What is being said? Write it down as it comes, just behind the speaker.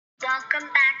Welcome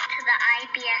back to the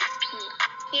IBFP.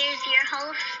 Here's your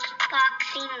host,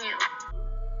 Boxing News.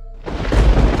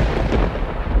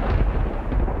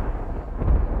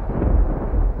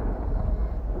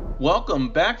 Welcome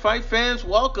back, fight fans.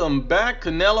 Welcome back.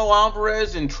 Canelo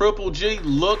Alvarez and Triple G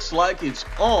looks like it's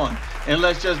on. And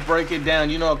let's just break it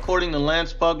down. According to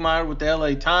Lance Pugmire with the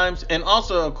LA Times, and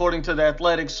also according to the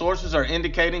Athletic, sources are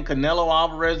indicating Canelo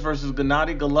Alvarez versus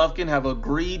Gennady Golovkin have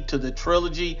agreed to the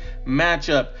trilogy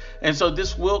matchup. And so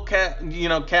this will cap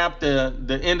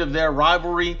the end of their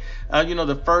rivalry.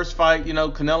 The first fight,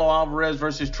 Canelo Alvarez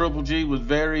versus Triple G was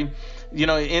very, it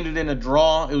ended in a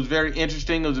draw. It was very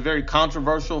interesting. It was a very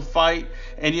controversial fight.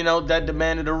 And, that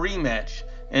demanded a rematch.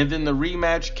 And then the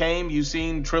rematch came. You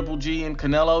seen Triple G and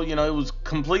Canelo. It was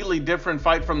completely different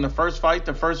fight from the first fight.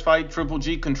 The first fight, Triple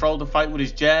G controlled the fight with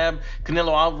his jab.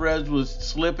 Canelo Alvarez was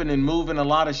slipping and moving a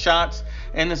lot of shots.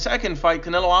 And the second fight,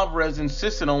 Canelo Alvarez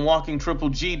insisted on walking Triple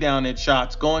G down at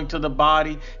shots, going to the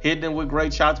body, hitting him with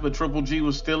great shots, but Triple G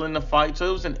was still in the fight. So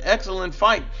it was an excellent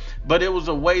fight. But it was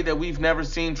a way that we've never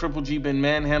seen Triple G been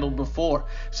manhandled before.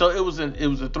 So it was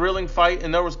a thrilling fight,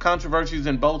 and there was controversies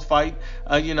in both fights.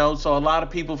 So a lot of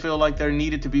people feel like there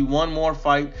needed to be one more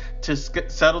fight to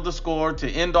settle the score, to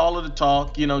end all of the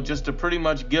talk, just to pretty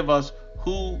much give us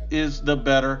who is the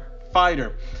better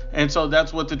fighter. And so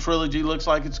that's what the trilogy looks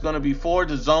like it's going to be for.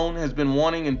 The Zone has been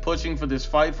wanting and pushing for this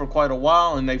fight for quite a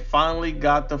while, and they finally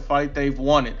got the fight they've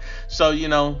wanted. So,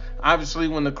 obviously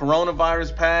when the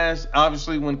coronavirus passed,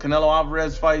 obviously when Canelo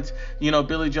Alvarez fights,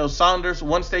 Billy Joe Saunders,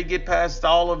 once they get past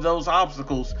all of those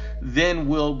obstacles, then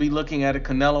we'll be looking at a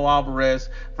Canelo Alvarez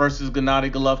versus Gennady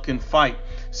Golovkin fight.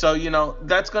 So,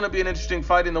 that's going to be an interesting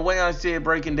fight. And the way I see it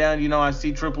breaking down, I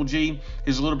see Triple G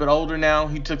is a little bit older now.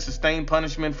 He took sustained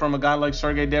punishment from a guy like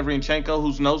Sergey Deverynchenko,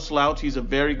 who's no slouch. He's a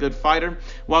very good fighter.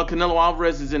 While Canelo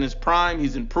Alvarez is in his prime,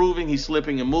 he's improving, he's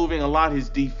slipping and moving a lot. His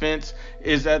defense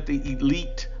is at the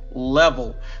elite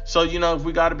level. So, if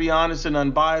we got to be honest and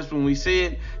unbiased when we see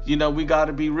it, we got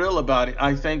to be real about it.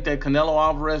 I think that Canelo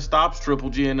Alvarez stops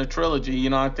Triple G in the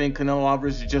trilogy. I think Canelo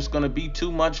Alvarez is just going to be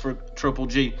too much for Triple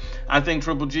G. I think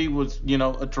Triple G was,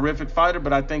 a terrific fighter,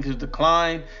 but I think his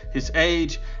decline, his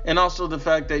age, and also the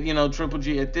fact that, Triple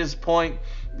G at this point,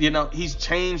 he's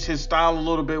changed his style a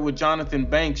little bit with Jonathan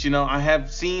Banks. I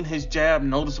have seen his jab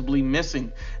noticeably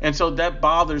missing. And so that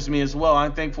bothers me as well. I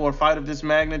think for a fight of this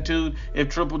magnitude, if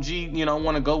Triple G,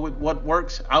 want to go with what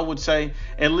works, I would say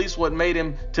at least what made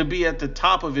him to be at the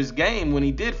top of his game when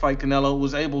he did fight Canelo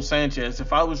was Abel Sanchez.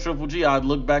 If I was Triple G, I'd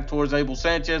look back towards Abel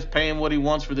Sanchez, pay him what he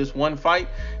wants for this one fight,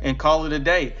 and call it a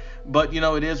day. But,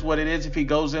 it is what it is. If he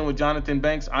goes in with Jonathan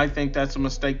Banks, I think that's a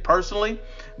mistake personally.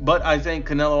 But I think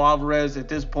Canelo Alvarez at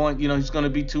this point, he's going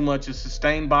to be too much a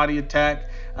sustained body attack.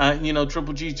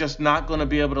 Triple G's just not going to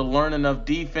be able to learn enough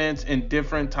defense and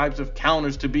different types of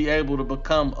counters to be able to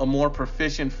become a more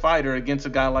proficient fighter against a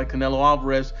guy like Canelo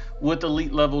Alvarez with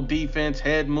elite level defense,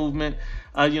 head movement.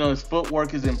 His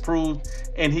footwork is improved,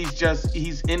 and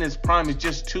he's in his prime. It's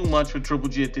just too much for Triple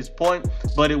G at this point,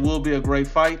 but it will be a great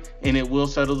fight, and it will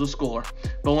settle the score.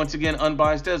 But once again,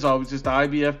 unbiased as always, it's the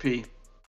IBFP.